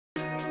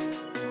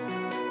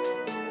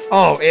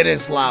Oh, it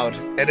is loud,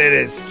 and it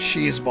is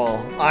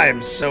cheeseball. I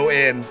am so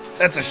in.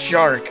 That's a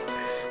shark,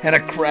 and a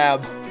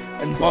crab,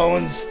 and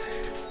bones,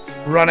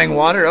 running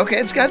water. Okay,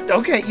 it's got.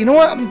 Okay, you know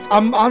what?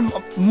 I'm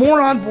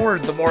more on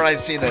board the more I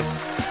see this.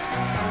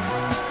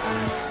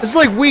 It's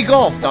like Wii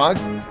Golf, dog.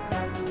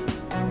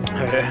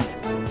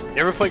 You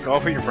ever play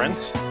golf with your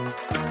friends?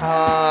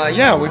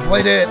 Yeah, we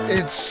played it.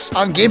 It's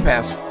on Game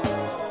Pass.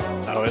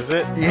 Oh, is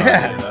it?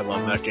 Yeah. Oh, I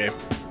love that game.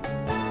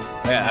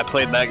 Yeah, I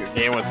played that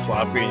game with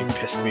Sloppy and he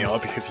pissed me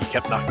off because he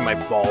kept knocking my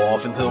ball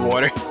off into the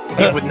water.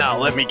 He would not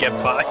let me get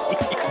by.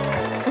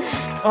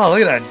 Oh,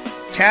 look at that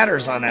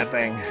tatters on that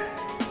thing.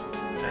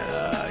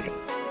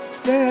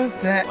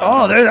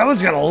 Oh, that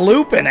one's got a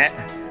loop in it.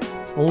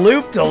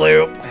 Loop to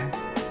loop.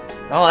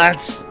 Oh,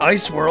 that's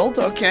Ice World.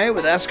 Okay,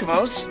 with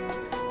Eskimos.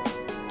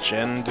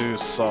 Gendu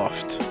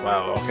Soft.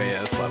 Wow, okay, yeah,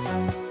 that's left.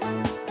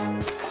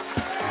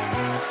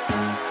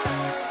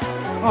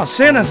 Oh,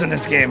 Santa's in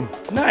this game.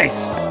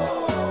 Nice.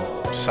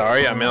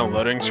 Sorry, I'm in a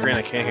loading screen.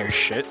 I can't hear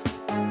shit.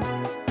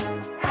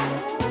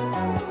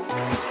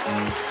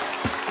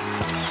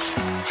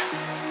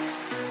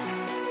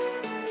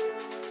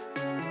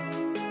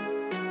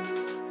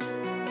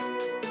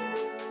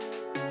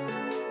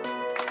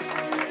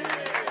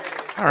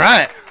 All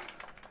right.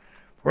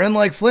 We're in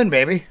like Flynn,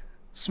 baby.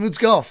 Smoots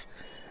Golf.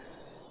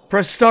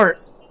 Press start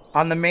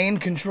on the main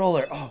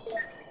controller. Oh,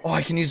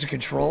 I can use a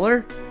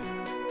controller?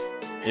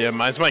 Yeah,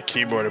 mine's my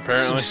keyboard,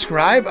 apparently.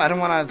 Subscribe? I don't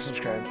want to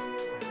subscribe.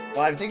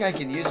 Well, I think I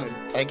can use it.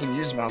 I can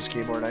use mouse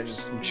keyboard.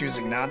 I'm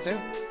choosing not to.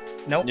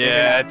 Nope.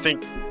 Yeah, I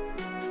think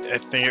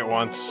it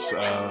wants.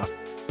 How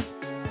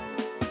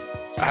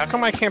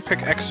come I can't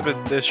pick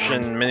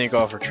Expedition Mini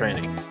Golf or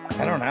Training?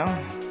 I don't know.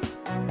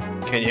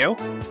 Can you?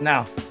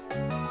 No.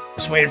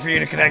 Just waiting for you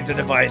to connect the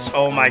device.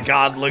 Oh my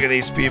God! Look at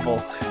these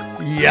people.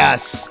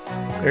 Yes.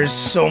 There's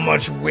so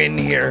much win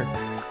here.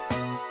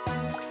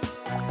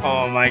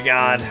 Oh my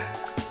God.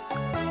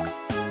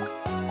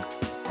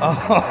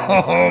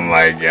 Oh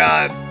my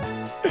God.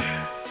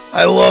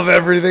 I love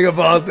everything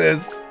about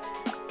this.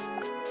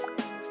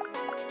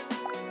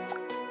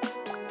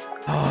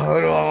 Oh,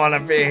 who do I want to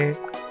be?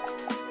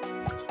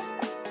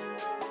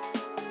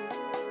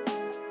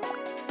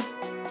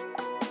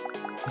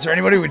 Is there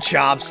anybody with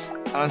chops?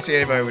 I don't see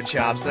anybody with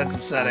chops. That's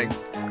upsetting.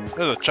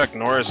 There's a Chuck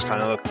Norris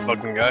kind of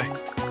looking guy.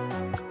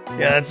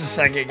 Yeah, that's the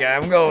second guy.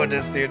 I'm going with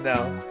this dude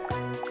though.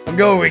 I'm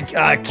going with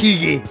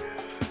Kigi.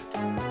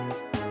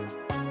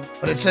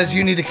 But it says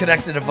you need to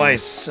connect the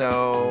device,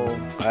 so...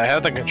 I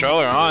have the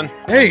controller on.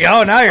 There you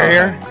go, now you're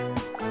here.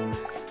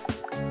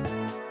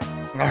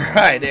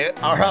 Alright, dude,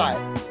 alright.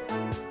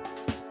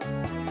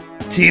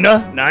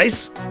 Tina,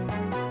 nice.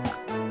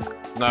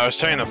 No, I was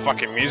turning the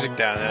fucking music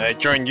down, and I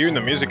joined you and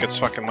the music gets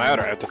fucking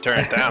louder. I have to turn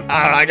it down.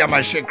 I got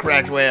my shit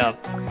cracked way up.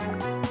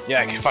 Yeah,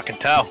 I can fucking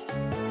tell.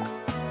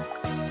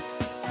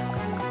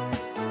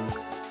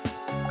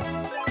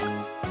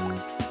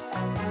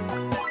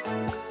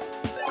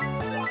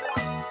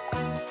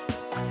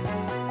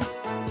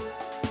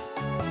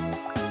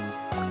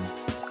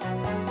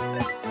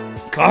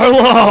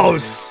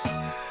 Carlos!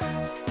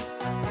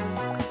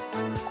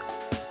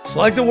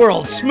 Select the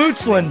world.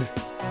 Smootsland.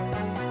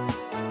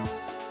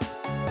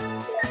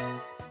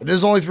 It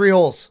is only 3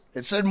 holes.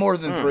 It said more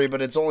than 3,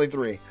 but it's only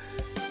 3.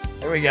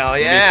 There we go,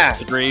 yeah!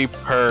 3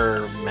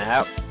 per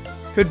map?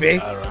 Could be.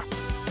 I don't know.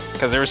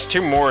 Because there was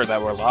 2 more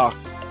that were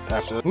locked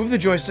after that. Move the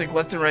joystick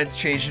left and right to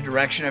change the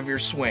direction of your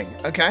swing.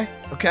 Okay,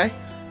 okay.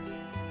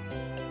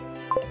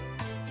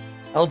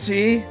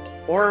 LT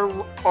or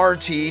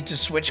RT to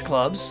switch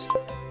clubs.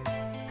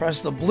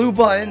 Press the blue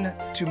button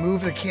to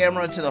move the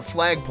camera to the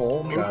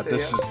flagpole. God,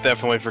 this is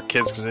definitely for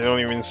kids because they don't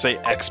even say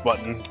X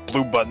button,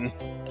 blue button.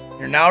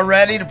 You're now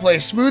ready to play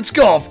Smoots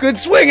Golf. Good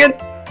swinging!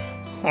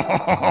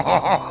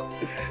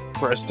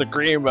 Press the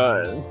green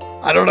button.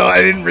 I don't know,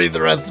 I didn't read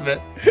the rest of it.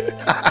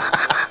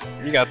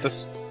 You got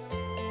this.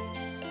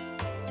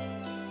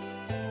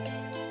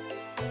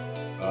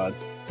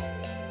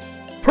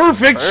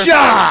 Perfect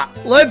shot!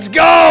 Let's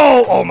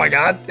go! Oh my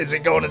God, is it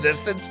going a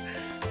distance?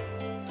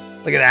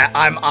 Look at that,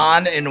 I'm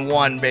on in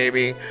 1,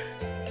 baby.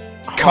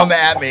 Come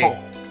at me.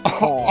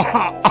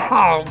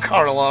 Oh,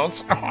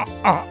 Carlos.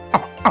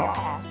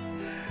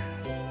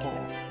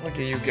 Look at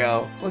you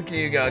go. Look at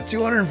you go.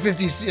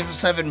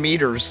 257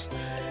 meters.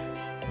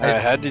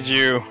 How did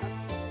you...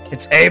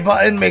 It's A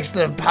button makes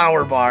the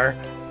power bar.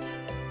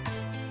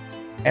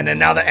 And then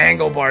now the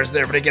angle bar's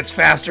there, but it gets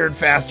faster and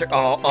faster.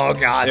 Oh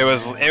God. It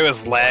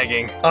was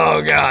lagging.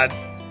 Oh God.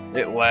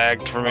 It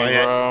lagged for me,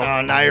 yeah. bro.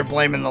 Oh, now you're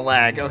blaming the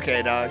lag.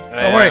 Okay, dog.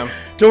 Don't worry.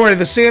 Don't worry.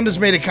 The sand is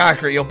made of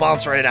concrete. You'll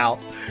bounce right out.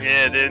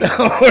 Yeah, dude.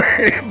 Don't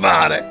worry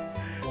about it.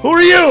 Who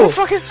are you? Who the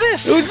fuck is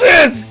this? Who's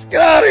this?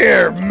 Get out of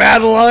here,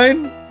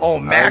 Madeline. Oh,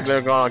 Max. They're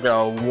gonna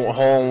go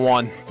hole in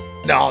 1.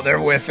 No, they're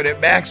whiffing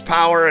it. Max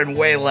power and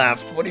way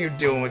left. What are you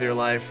doing with your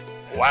life?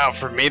 Wow,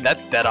 for me,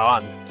 that's dead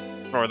on.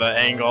 For the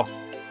angle.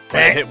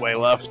 I hit way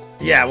left.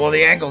 Yeah, well,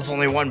 the angle's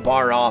only 1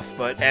 bar off,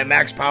 but at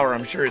max power,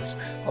 I'm sure it's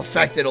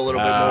affected a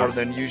little bit more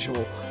than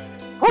usual.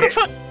 What the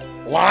fuck?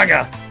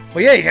 Laga.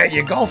 Well, yeah, you got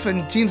your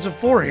golfing teams of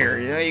 4 here.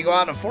 You know, you go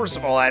out and force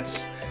them all.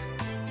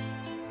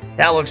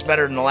 That looks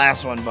better than the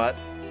last one, but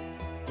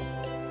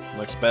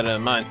Looks better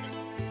than mine.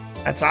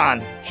 that's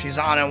on. She's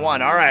on in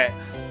 1. All right,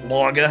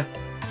 Laga.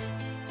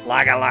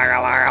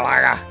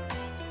 Laga.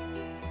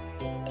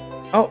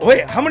 Oh,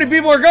 wait, how many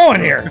people are going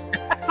here?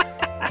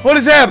 What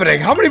is happening?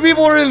 How many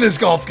people are in this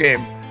golf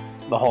game?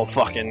 The whole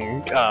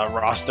fucking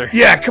roster.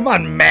 Yeah, come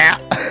on,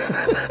 Matt.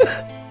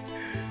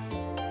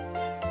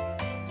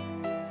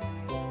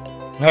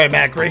 All right,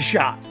 Matt, great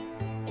shot.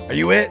 Are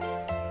you it?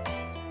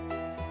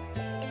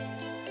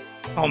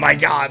 Oh my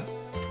God.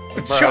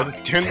 Bro, I was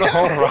doing the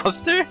whole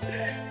roster?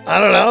 I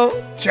don't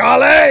know.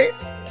 Charlie!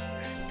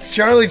 It's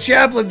Charlie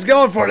Chaplin's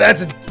going for it.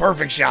 That's a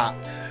perfect shot.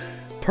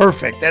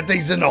 Perfect. That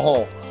thing's in the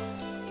hole.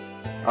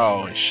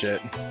 Oh,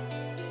 shit.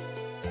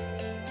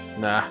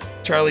 Nah.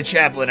 Charlie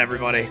Chaplin,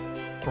 everybody.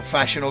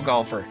 Professional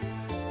golfer.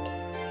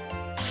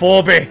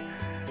 Phoebe.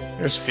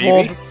 There's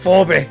Phoebe?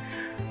 Phoebe.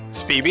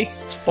 It's Phoebe?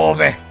 It's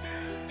Phoebe.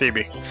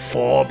 Phoebe.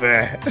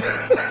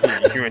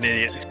 Phoebe. You're an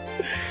idiot.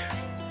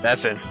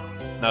 That's it.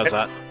 No, it's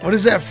not. What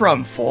is that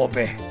from?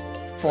 Phoebe.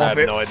 Phoebe. I have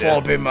no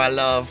idea. Phoebe, my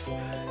love.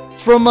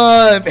 It's from,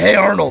 Hey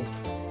Arnold.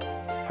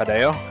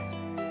 Hideo?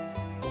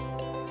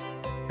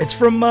 It's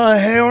from,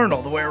 Hey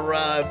Arnold, where,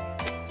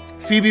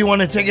 Phoebe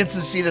wanted tickets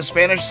to see the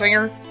Spanish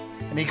singer,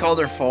 and he called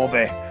her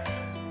Phoebe.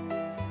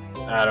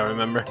 I don't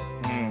remember.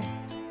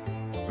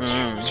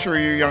 Sure,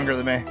 you're younger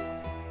than me.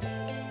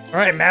 All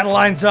right,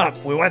 Madeline's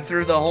up. We went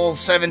through the whole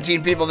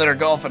 17 people that are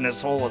golfing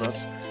this hole with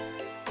us.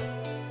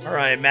 All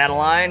right,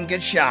 Madeline,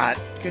 good shot.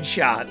 Good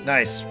shot.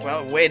 Nice.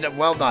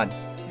 Well done.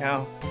 You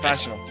know,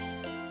 professional.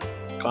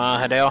 Come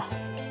on, Hideo.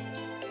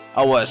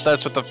 Oh, what? It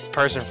starts with the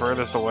person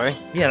furthest away?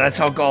 Yeah, that's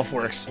how golf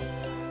works.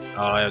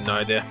 Oh, I have no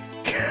idea.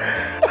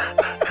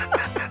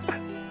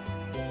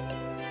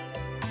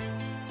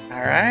 All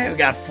right, we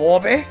got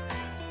Phoebe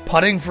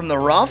putting from the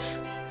rough.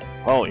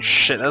 Holy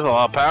shit, that's a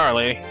lot of power,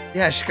 lady.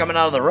 Yeah, she's coming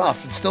out of the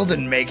rough. It still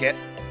didn't make it.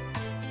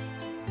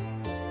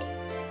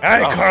 All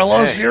right,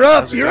 Carlos, hey, you're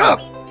up. how's it You're going?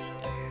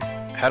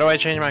 up. How do I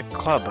change my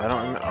club? I don't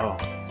remember. Oh.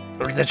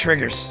 Look at the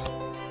triggers.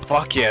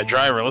 Fuck yeah,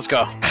 driver, let's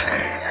go.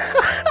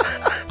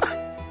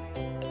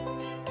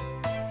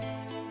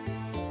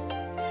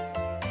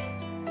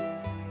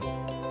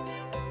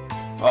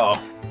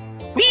 Uh-oh.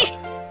 Whee!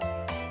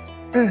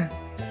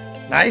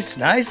 Nice,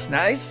 nice,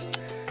 nice.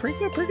 Pretty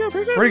good, pretty good,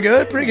 pretty good. Pretty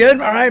good, pretty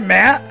good. All right,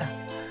 Matt.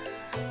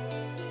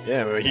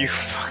 Yeah, but you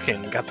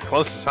fucking got the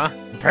closest, huh?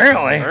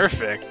 Apparently.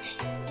 Perfect.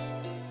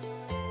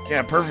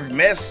 Yeah, perfect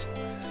miss.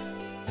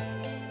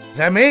 Is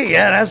that me?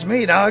 Yeah, that's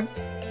me, dog.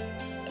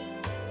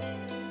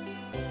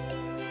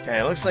 Okay,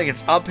 it looks like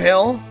it's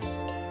uphill.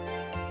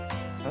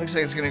 It looks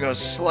like it's gonna go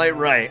slight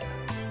right.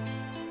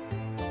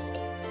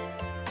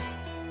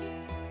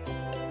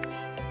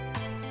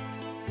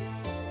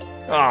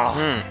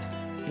 Oh.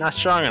 Not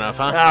strong enough,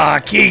 huh? Ah,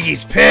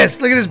 Kiki's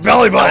pissed. Look at his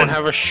belly I button. don't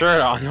have a shirt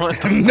on.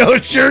 No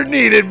shirt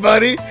needed,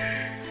 buddy.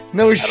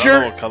 No I shirt.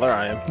 don't know what color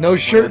I am. No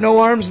shirt, no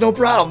arms, no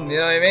problem. You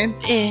know what I mean?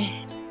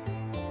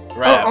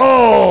 Right.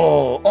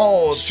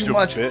 Oh, too Stupid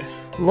much. bit.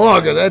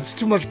 Logger, that's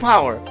too much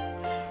power.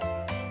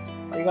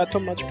 You got too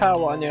much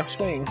power on your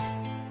swing.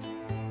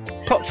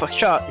 Perfect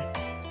shot.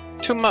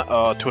 Too much.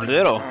 Oh, too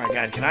little. Oh my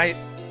god, can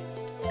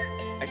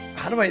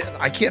how do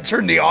I can't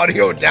turn the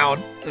audio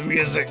down, the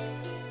music.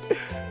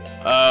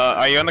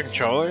 Are you on the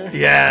controller?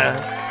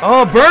 Yeah.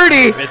 Oh,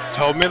 birdie! It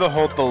told me to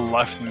hold the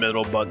left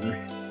middle button.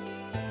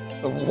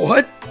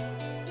 What?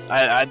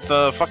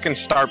 The fucking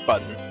start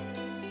button.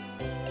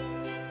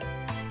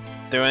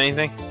 Do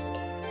anything?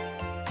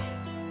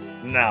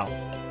 No.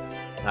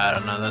 I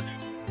don't know that.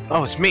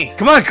 Oh, it's me.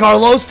 Come on,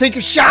 Carlos, take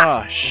a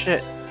shot. Oh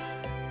shit.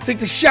 Take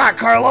the shot,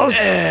 Carlos.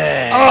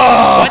 Eh,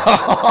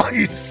 Oh,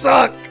 you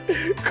suck,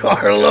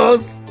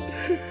 Carlos.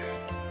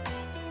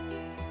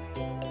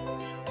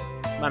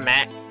 my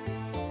Matt.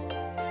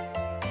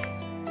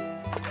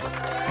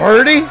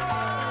 Birdie? Look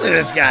at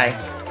this guy.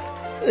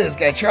 Look at this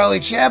guy, Charlie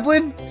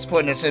Chaplin. He's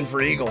putting us in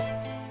for eagle.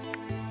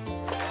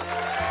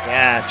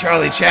 Yeah,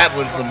 Charlie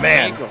Chaplin's the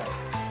man.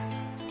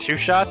 2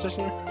 shots or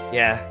something?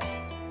 Yeah.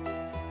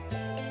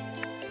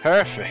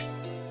 Perfect.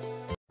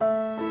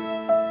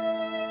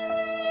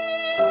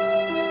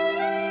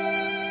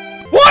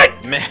 What?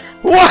 Man.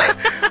 What?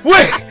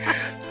 Wait.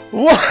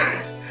 What?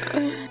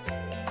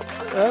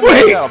 That's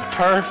Wait. how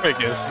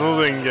perfect is. Still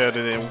didn't get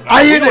it in.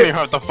 I We hit don't it. even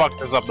have to fuck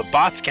this up. The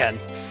bots can.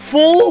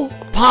 Full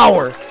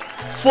power.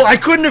 Full. I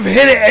couldn't have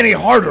hit it any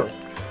harder.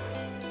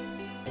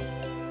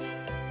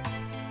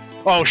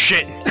 Oh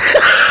shit.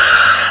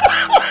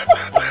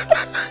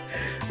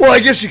 Well, I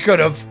guess you could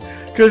have.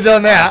 Could have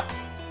done that.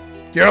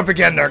 You're up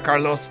again there,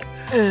 Carlos.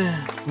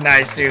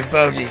 Nice, dude.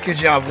 Bogey. Good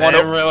job. I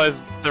didn't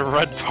realize the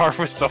red bar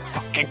was so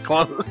fucking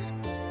close.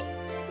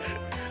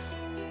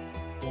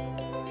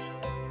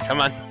 Come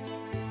on.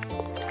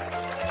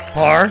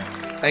 Par.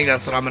 I think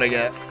that's what I'm gonna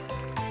get.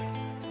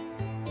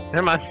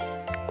 Come on.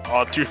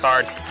 Oh, too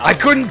hard. I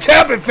couldn't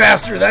tap it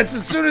faster. That's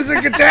as soon as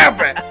I could tap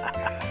it.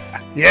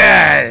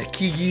 Yeah,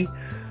 Kiki.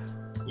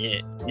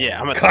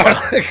 Yeah, I'm a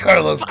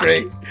Carlos,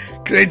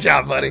 great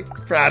job, buddy.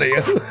 Proud of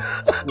you.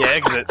 Yeah,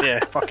 exit. Yeah,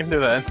 fucking do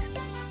that.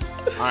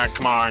 Alright,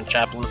 come on,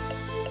 Chaplin.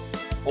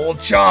 Old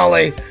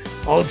Charlie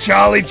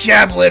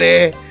Chaplin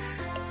here.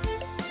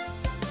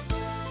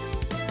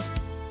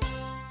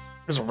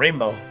 There's a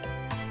rainbow.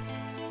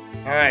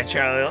 All right,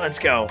 Charlie, let's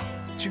go.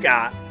 What you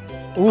got?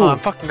 Ooh, Oh, I'm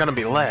fucking gonna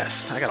be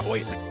last. I gotta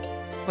wait.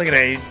 look at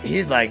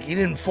that. He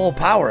didn't full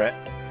power it.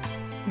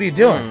 What are you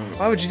doing?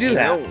 Why would you do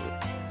that?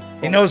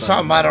 He knows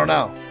something I don't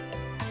know.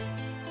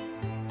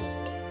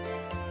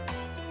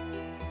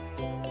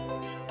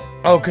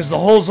 Oh, because the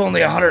hole's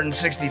only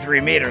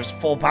 163 meters.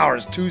 Full power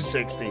is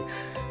 260.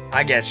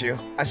 I get you.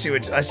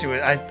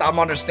 I'm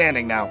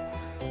understanding now.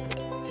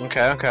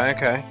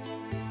 Okay.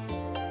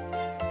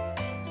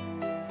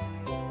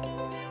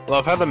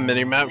 Love how the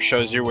mini-map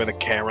shows you where the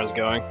camera's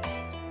going.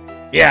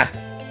 Yeah.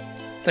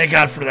 Thank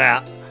God for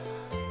that.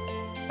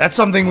 That's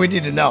something we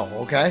need to know,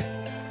 okay?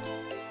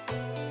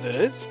 It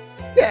is?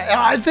 Yeah,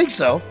 I think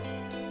so.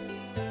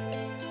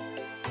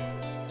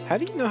 How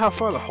do you know how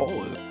far the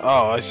hole is?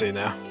 Oh, I see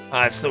now.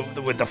 It's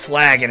with the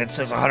flag and it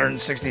says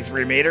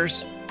 163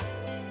 meters.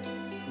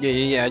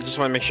 Yeah, I just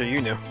want to make sure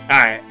you knew.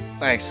 Alright,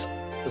 thanks.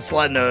 Just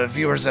letting the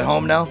viewers at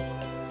home know.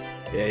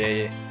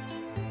 Yeah.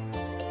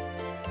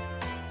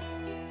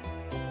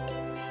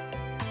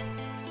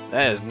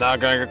 That is not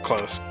gonna get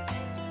close.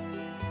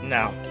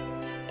 No.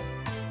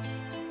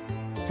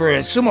 For a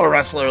sumo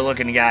wrestler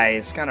looking guy,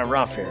 it's kind of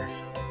rough here.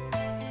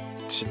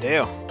 What's the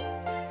deal?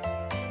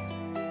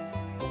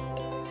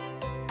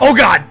 Oh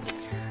God!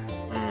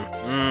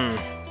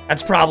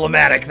 That's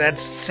problematic.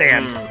 That's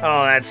sand.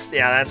 Oh, that's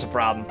a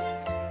problem.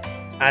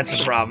 That's a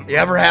problem. You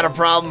ever had a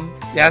problem?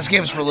 Yeah, this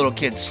game's for little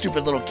kids.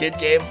 Stupid little kid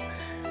game.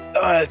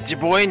 It's your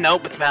boy?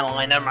 Nope, it's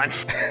Madeline. Never mind.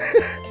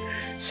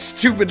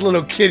 Stupid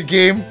little kid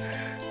game.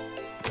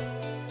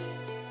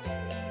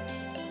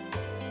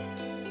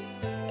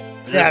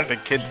 Yeah,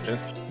 big kids do.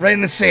 Right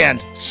in the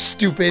sand.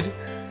 Stupid.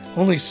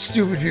 Only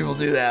stupid people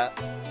do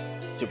that.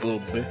 Stupid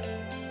little bit.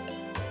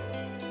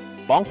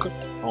 Bonk.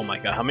 Oh my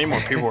god, how many more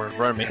people were in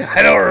front of me?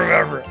 I don't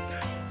remember.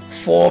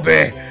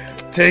 Forby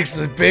takes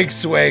the big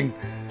swing.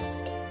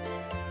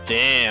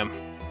 Damn.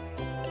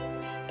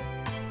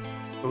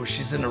 Oh,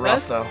 she's in the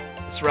rough though.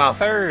 It's rough.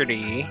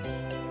 30.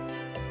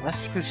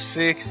 Let's do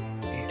 60.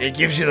 It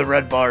gives you the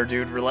red bar,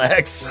 dude.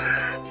 Relax.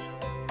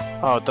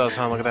 Oh, it does,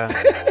 huh? Look at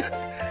that.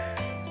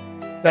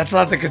 That's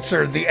not the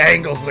concern. The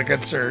angle's the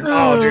concern.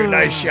 Oh, dude,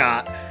 nice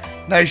shot.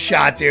 Nice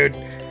shot, dude.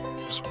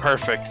 It's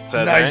perfect. It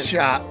said, Nice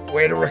right? shot.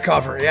 Way to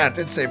recover. Yeah, it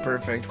did say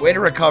perfect. Way to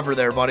recover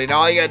there, buddy. Now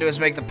all you gotta do is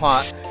make the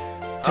pot.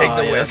 Take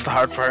the whip. That's the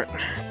hard part.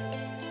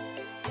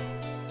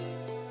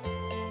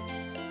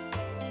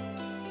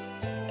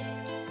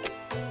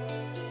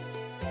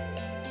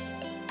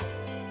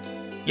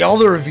 Yeah, all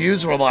the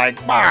reviews were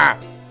like, "Bah,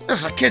 this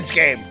is a kid's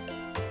game.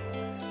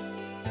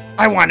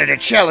 I wanted a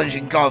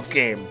challenging golf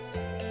game."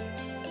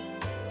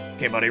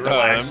 Okay, buddy,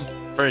 relax.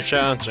 Very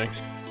challenging.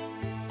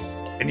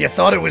 And you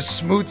thought it was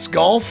Smoots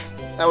golf?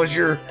 That was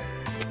your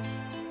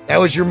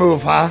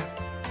move, huh?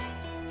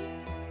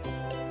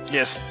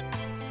 Yes.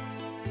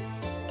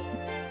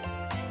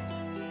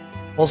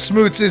 Well,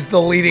 Smoots is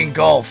the leading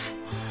golf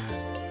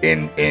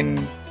in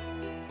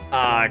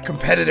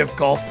competitive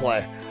golf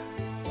play.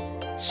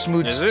 Is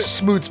it?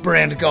 Smoots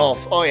brand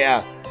golf. Oh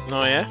yeah.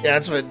 Oh yeah? Yeah,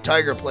 that's what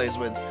Tiger plays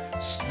with.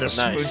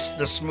 Nice.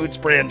 The Smoots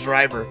brand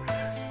driver.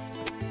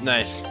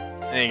 Nice.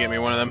 Hey, get me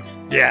one of them.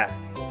 Yeah.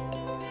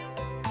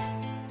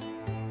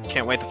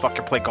 Can't wait to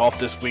fucking play golf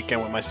this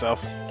weekend with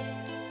myself.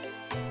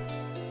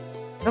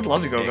 I'd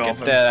love to go Get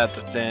golfing. that out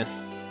the stand.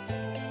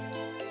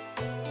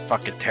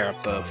 Fucking tear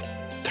up the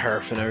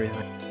turf and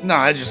everything. No,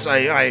 I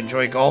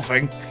enjoy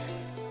golfing.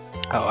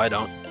 Oh, I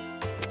don't.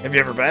 Have you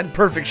ever been?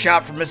 Perfect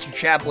shot from Mr.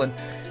 Chaplin.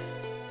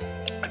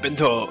 I've been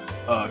to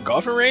a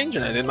golfing range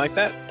and I didn't like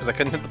that because I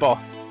couldn't hit the ball.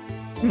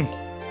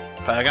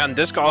 If I got in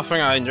disc golfing,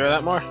 I enjoy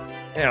that more.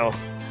 Ew.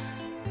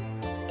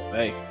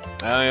 Hey,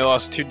 I only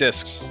lost 2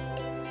 discs.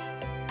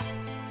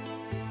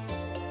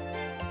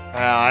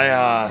 No,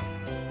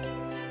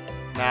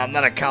 I'm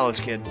not a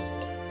college kid.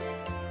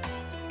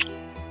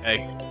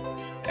 Hey,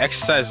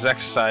 exercise is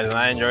exercise, and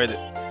I enjoyed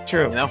it.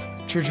 True. You know?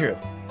 True.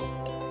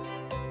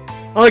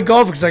 I like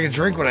golf because I can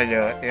drink when I do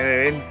it. You know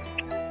what I mean?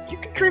 You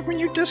can drink when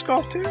you disc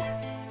golf too.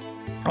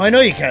 Oh, I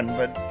know you can,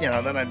 but you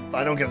know, then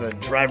I don't get to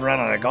drive around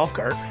on a golf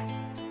cart.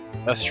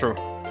 That's true.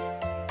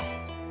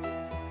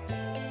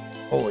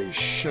 Holy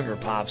sugar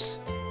pops.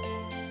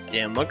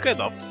 Damn, look at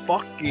the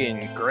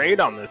fucking grade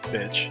on this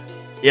bitch.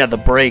 Yeah, the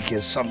brake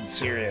is something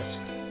serious.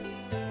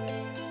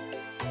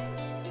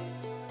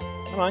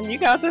 Come on, you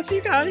got this, you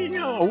got it, you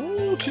know.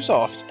 Ooh, too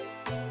soft.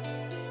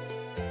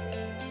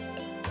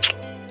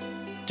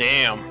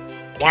 Damn.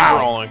 Keep Wow.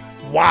 rolling.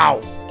 Wow.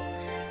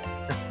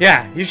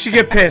 Yeah, you should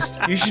get pissed.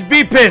 You should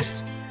be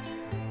pissed.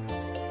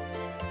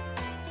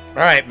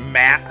 Alright,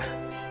 Matt.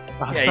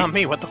 Oh, it's not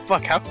me, what the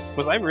fuck? How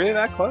was I really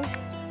that close?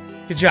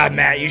 Good job,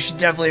 Matt. You should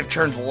definitely have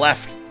turned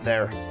left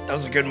there. That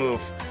was a good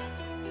move.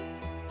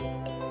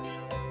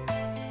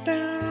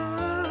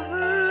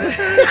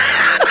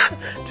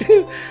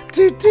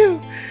 do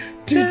do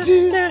do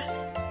do.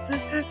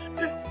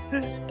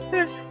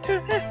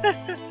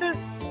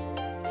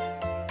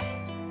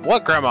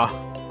 What, Grandma?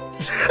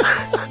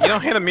 You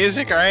don't hear the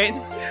music, alright?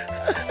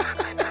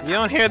 You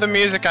don't hear the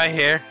music I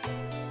hear.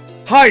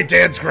 Hi,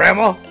 Dad's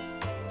grandma.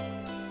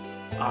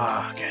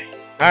 Ah, okay.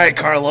 All right,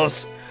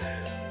 Carlos.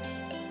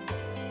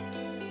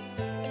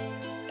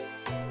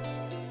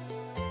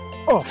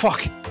 Oh,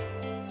 fuck.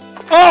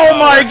 Oh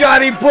my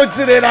God, he puts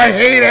it in. I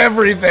hate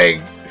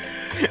everything.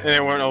 And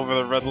it went over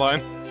the red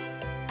line.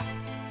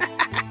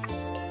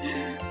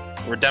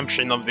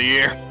 Redemption of the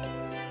year.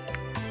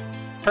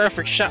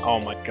 Perfect shot. Oh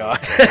my God.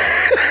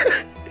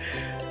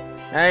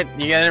 Alright,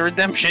 you got a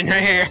redemption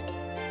right here.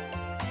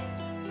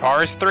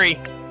 Par is 3.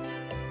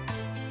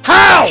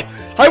 How?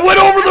 I went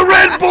over the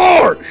red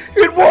bar.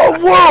 In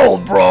what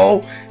world,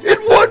 bro? In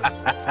what?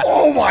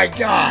 Oh my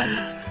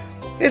God.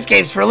 This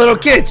game's for little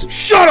kids.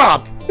 Shut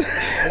up.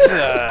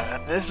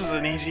 This is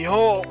an easy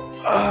hole.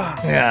 Ugh.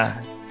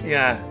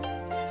 Yeah.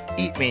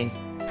 Eat me,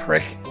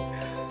 prick.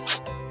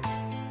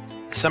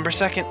 December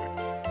 2nd.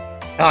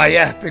 Oh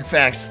yeah, big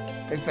facts.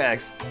 Big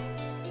facts.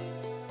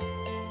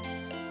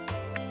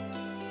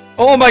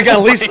 Oh my God,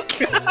 at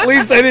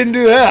least I didn't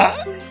do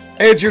that.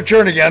 Hey, it's your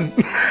turn again.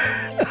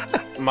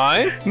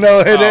 Mine? No,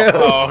 it is.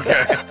 Oh,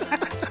 okay.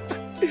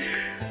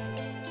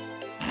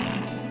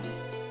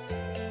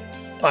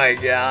 My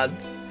God.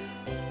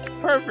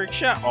 Perfect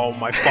shot. Oh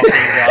my fucking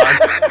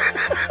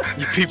God.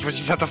 You people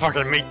just have to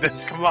fucking make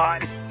this. Come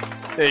on.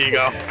 There you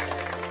go.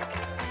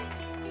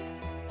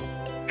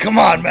 Come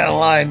on,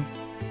 Madeline.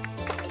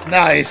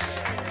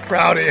 Nice.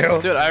 Proud of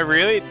you. Dude, I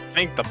really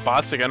think the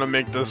bots are gonna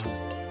make this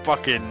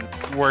fucking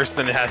worse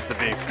than it has to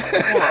be.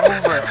 We're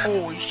over it.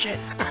 Holy shit.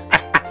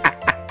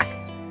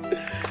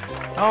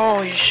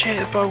 Holy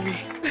shit, bogey.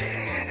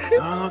 I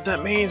don't know what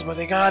that means, but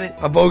they got it.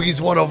 A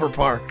bogey's 1 over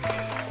par.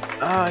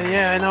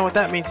 Yeah, I know what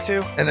that means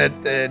too. And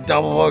a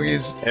double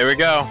bogey's... Here we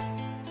go.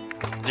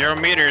 0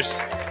 meters.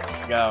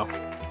 Go.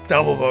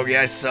 Double bogey,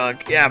 I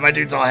suck. Yeah, my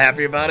dude's all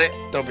happy about it.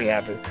 Don't be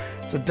happy.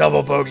 It's a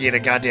double bogey in a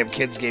goddamn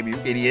kids game, you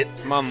idiot.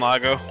 Come on,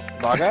 Lago.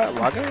 Laga?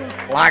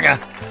 Laga.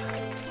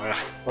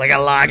 Like a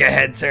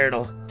loggerhead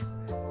turtle.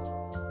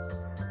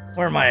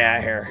 Where am I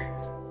at here?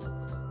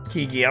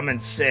 Kiki, I'm in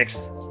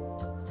 6th.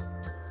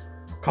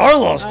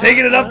 Carlos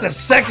taking it up to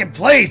 2nd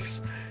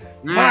place.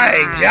 My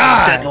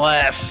God. Dead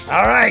last.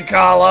 All right,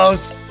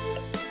 Carlos.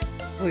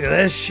 Look at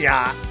this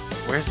shot.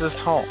 Where's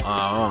this hole?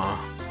 Oh.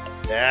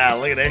 Yeah,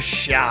 look at this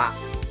shot.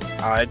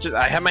 I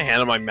had my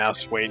hand on my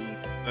mouse waiting.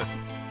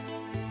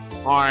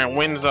 Alright,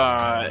 winds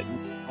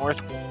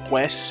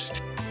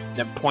northwest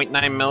at 0.9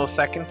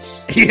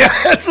 milliseconds. Yeah,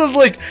 that sounds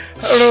like,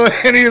 I don't know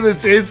what any of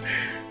this is.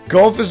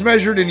 Golf is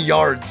measured in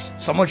yards.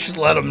 Someone should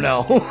let them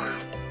know.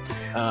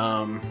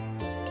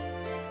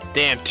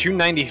 Damn,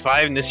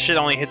 295 and this shit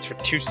only hits for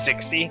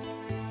 260?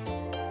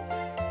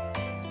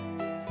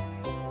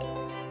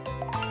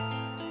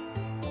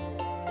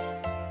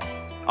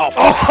 Oh,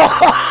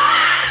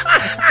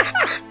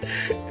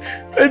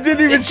 It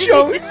didn't even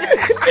show it.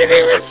 It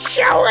didn't even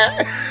show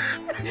it.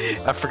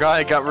 I forgot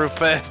I got real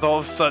fast all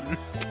of a sudden.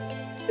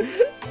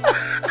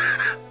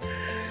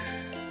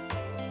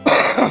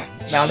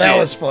 Now that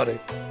was funny.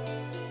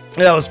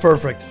 That was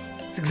perfect.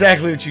 It's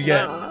exactly what you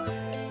get.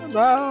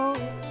 No.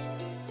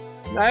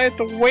 I have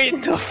to wait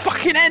until the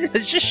fucking end.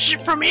 It's just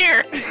shit from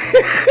here.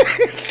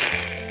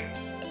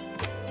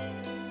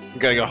 I'm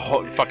gonna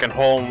go fucking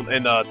home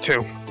in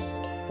 2.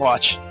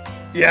 Watch.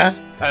 Yeah?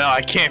 I know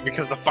I can't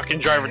because the fucking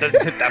driver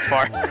doesn't hit that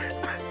far.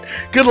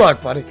 Good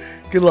luck, buddy.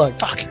 Good luck.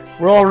 Fuck.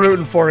 We're all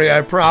rooting for you,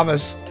 I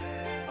promise.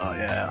 Oh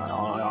yeah.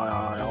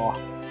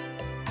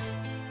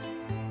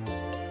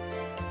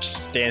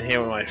 Just stand here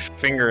with my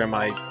finger in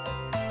my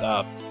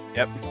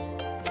yep.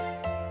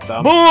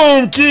 Thumb.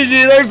 Boom,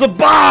 Kiki, there's a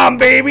bomb,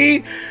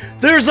 baby!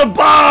 There's a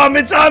bomb!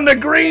 It's on the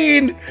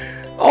green!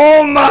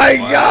 Oh my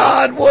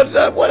God, what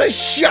a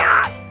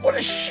shot! What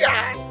a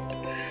shot!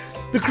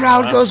 The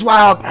crowd goes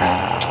wild.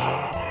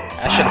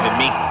 That should have been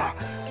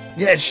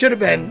me. Yeah, it should have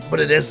been, but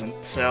it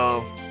isn't,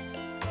 so...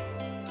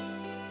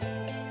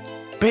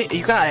 But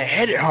you gotta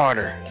hit it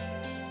harder.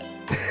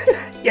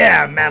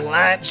 Yeah,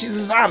 Madeline, she's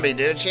a zombie,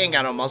 dude. She ain't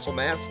got no muscle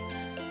mass.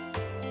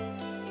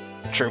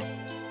 True.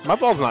 My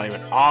ball's not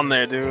even on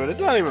there, dude. It's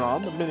not even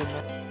on the minute.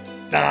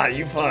 Nah,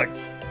 you fucked.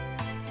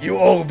 You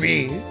OB.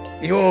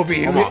 You OB.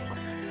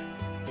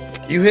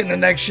 You hitting the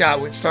next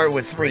shot would start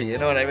with 3, you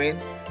know what I mean?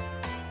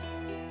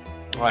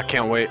 Oh, I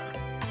can't wait.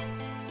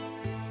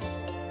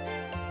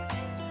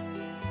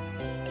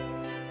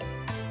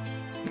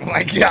 Oh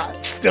my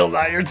God, still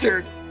not your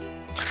turn.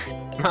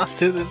 No,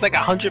 dude, there's like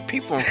 100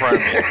 people in front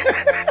of me.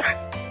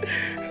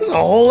 There's a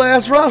whole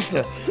ass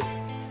roster.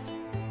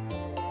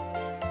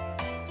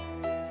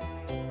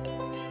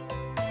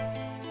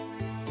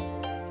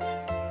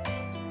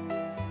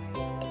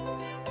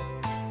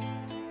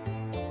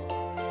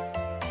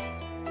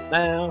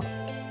 Now,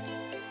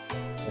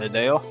 the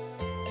Dale.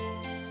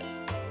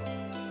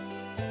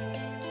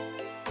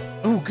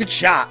 Ooh, good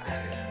shot.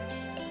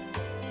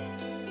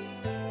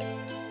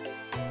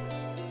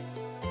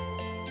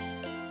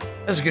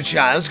 That's a good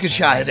shot. That's a good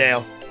shot,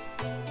 Hideo.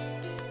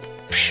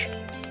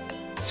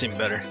 Seemed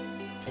better.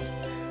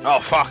 Oh,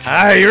 fuck.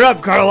 Alright, you're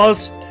up,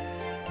 Carlos.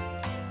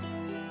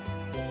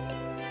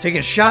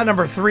 Taking shot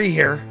number 3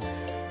 here.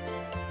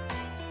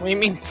 What do you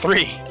mean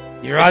 3?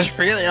 You're on.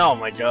 Really? Oh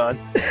my god.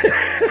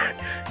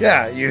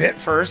 Yeah, you hit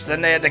first,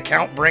 then they had to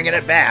count bringing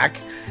it back.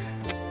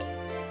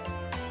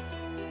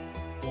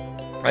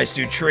 Nice,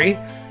 dude. Tree.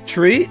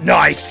 Tree.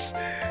 Nice.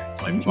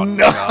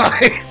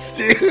 Nice,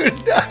 dude.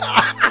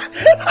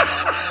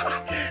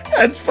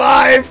 That's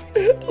 5.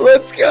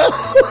 Let's go.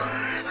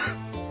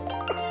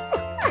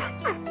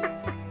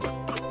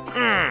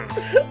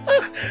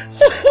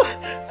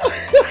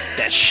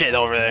 That shit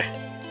over there.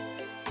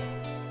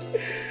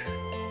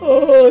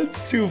 Oh,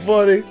 it's too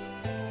funny.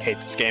 Hate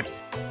this game.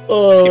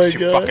 Oh This game's my too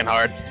god. fucking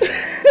hard.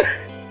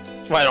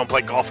 That's why I don't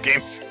play golf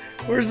games.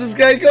 Where's this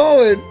guy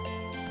going?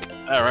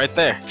 Right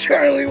there.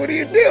 Charlie, what are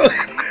you doing?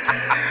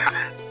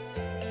 I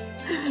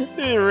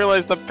didn't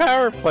realize the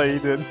power play he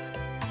did.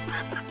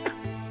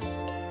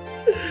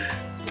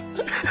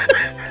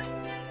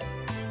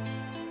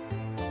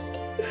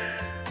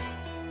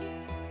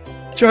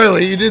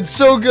 Charlie, you did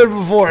so good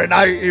before, and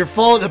now your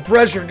fault. The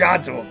pressure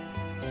got to him.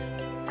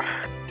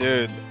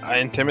 Dude, I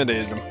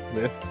intimidated him.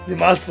 Dude. You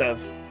must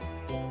have.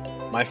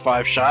 My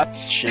 5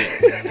 shots? Shit.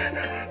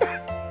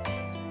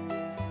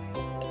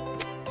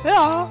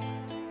 Yeah.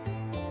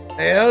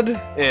 And?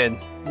 In.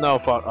 No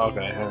fuck.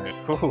 Okay, alright.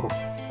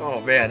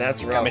 Oh man,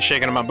 that's Got rough. me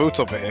shaking in my boots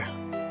over here.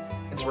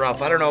 It's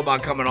rough. I don't know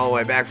about coming all the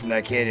way back from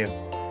that canyon.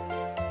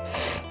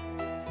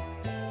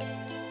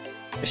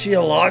 Is she a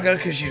laga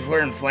because she's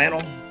wearing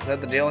flannel? Is that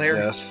the deal here?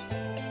 Yes.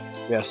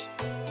 Yes.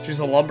 She's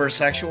a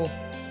lumbersexual?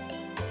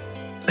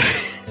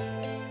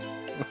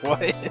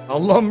 What? A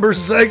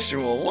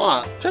lumbersexual?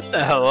 What? Shut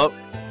the hell up.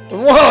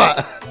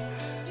 What?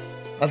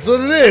 That's what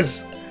it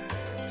is.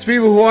 It's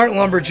people who aren't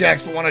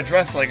lumberjacks but want to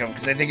dress like them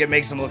because they think it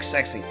makes them look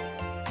sexy.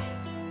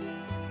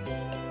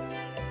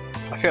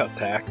 I feel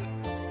attacked.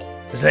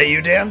 Is that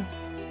you, Dan?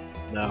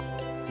 No.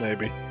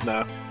 Maybe.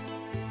 No.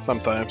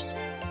 Sometimes.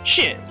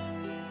 Shit.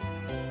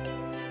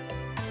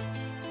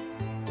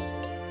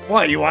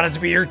 What, you want it to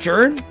be your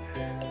turn?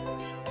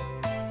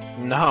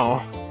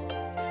 No.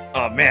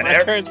 Oh, man. My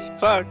turns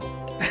suck.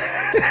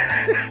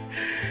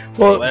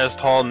 Well, Last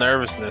hall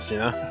nervousness, you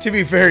know? to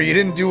be fair, you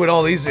didn't do what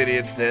all these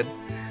idiots did.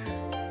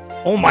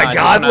 Oh my Nah,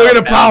 god, I look at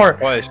the didn't power!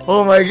 twice.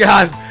 Oh my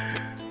god!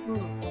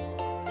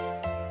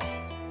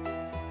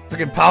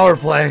 Look at power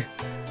play.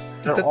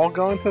 They're all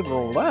going to the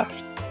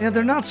left. Yeah,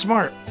 they're not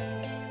smart.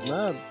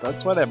 No,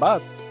 that's why they're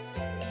bots.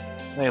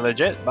 They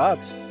legit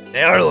bots.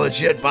 They are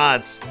legit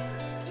bots.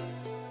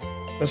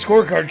 The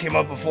scorecard came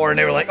up before and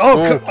they were like,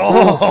 oh, Ooh.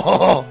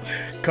 oh,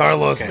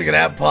 Carlos, Okay. look at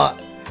that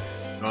putt.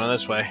 Going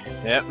this way.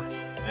 Yep.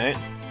 Alright.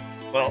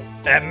 Well,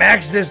 at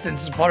max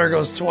distance, the putter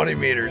goes 20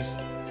 meters.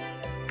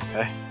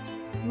 Okay.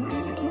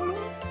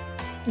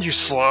 You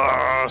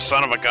slow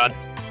son of a gun.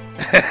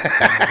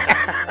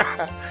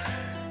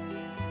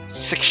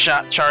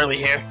 6-shot Charlie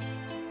here.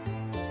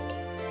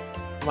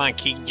 Come on,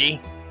 Kiki.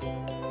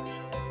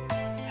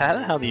 How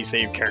the hell do you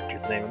say your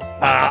character's name?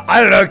 I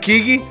don't know,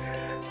 Kiki?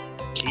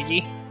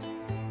 Kiki?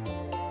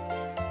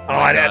 Oh,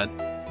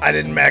 I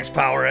didn't max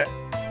power it.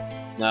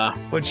 No.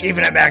 Which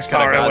even at max Could've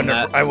power, gotten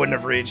I wouldn't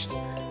have reached.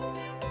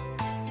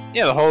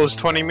 Yeah, the hole is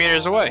 20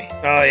 meters away.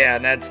 Oh yeah,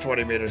 and that's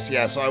 20 meters.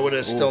 Yeah, so I would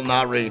have still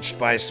not reached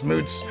by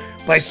Smoots.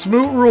 By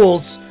Smoot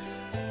rules.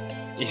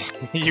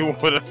 You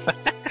would have.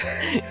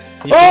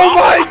 Oh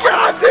my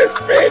god, this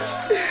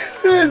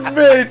bitch! This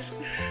bitch!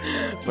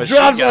 But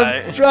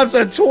Drops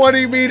a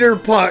 20-meter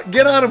putt.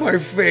 Get out of my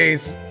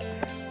face.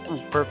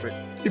 Perfect.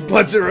 He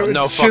puts it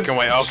No fucking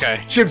way.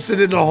 Okay. Chips it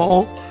in the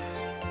hole.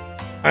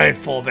 Alright,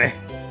 full bay.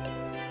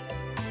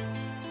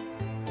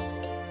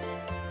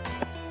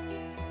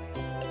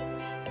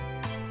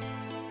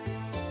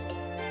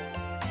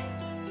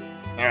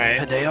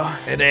 Alright.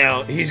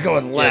 Hideo, he's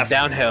going left.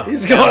 Yeah, downhill.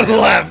 He's going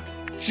left.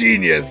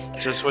 Genius.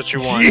 Just what you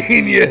want.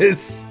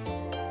 Genius.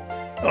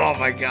 Oh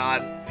my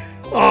god.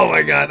 Oh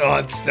my god. Oh,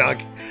 it's stuck.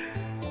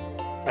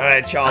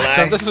 Alright, Charlie. I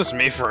thought this was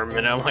me for a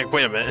minute. I'm like,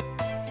 wait a minute.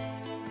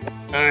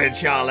 Alright,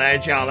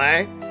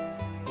 Charlie.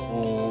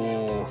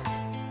 Ooh.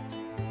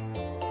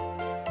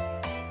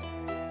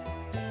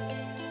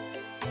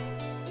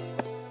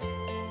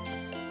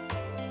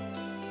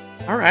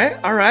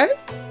 Alright.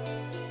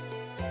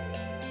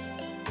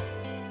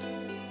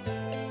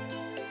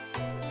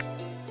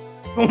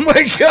 Oh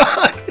my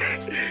god!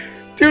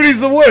 Dude, he's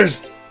the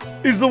worst.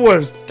 He's the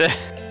worst.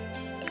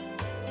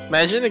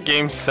 Imagine the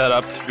game set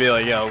up to be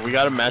like, yo, we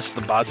gotta match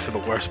the bots to the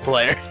worst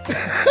player.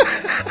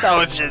 That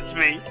was just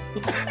me.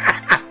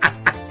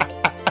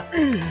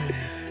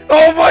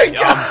 Oh my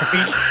god!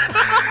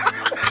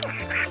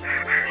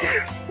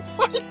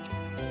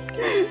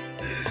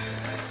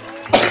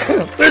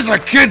 This is a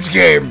kid's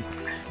game!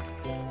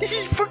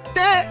 Fuck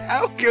that!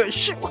 I don't give a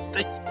shit what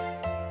they say.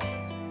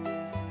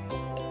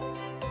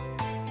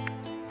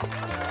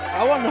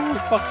 I wonder who the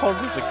fuck calls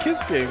this a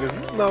kid's game, because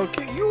this is no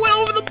kid. You went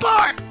over the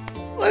bar!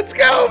 Let's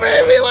go,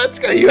 baby, let's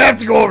go. You have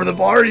to go over the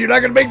bar, or you're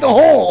not gonna make the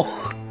hole.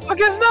 I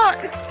guess not.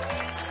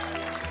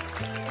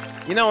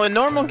 You know, in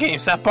normal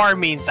games, that bar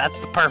means that's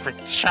the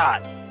perfect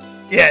shot.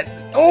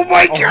 Yeah. Oh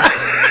my god!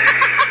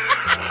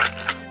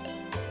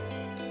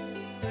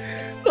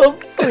 I'm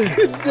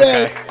fucking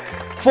dead.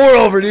 Okay. 4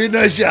 over, dude.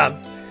 Nice job.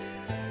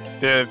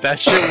 Dude, if that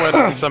shit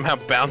would somehow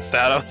bounced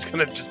out, I was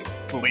gonna just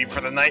leave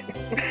for the night.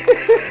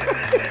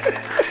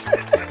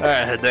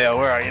 Alright, Hideo,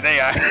 where are you? There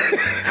you are.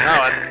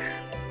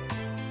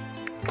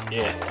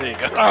 Yeah, there you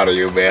go. Proud of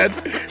you, man.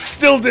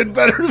 Still did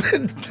better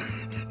than.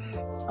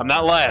 I'm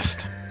not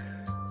last.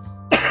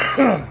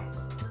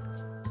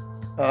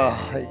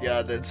 Oh my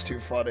god, that's too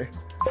funny.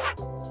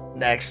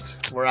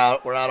 Next, we're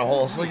out of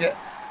holes. Look at.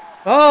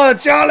 Oh,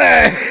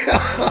 Charlie!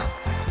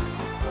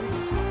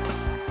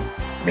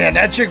 Man,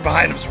 that chick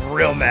behind him's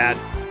real mad.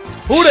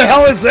 Who the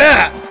hell is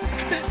that?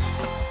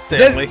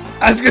 Stanley.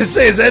 I was gonna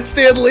say, is that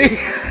Stan Lee?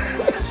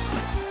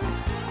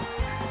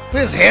 Look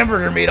at his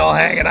hamburger meat all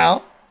hanging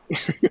out.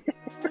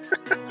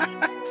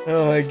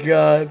 Oh my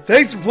god.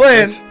 Thanks for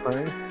playing.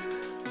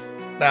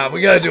 Nah,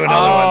 we gotta do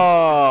another one.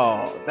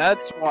 Oh,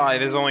 that's why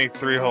there's only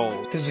 3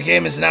 holes. Because the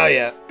game isn't out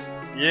yet.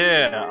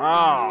 Yeah,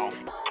 oh.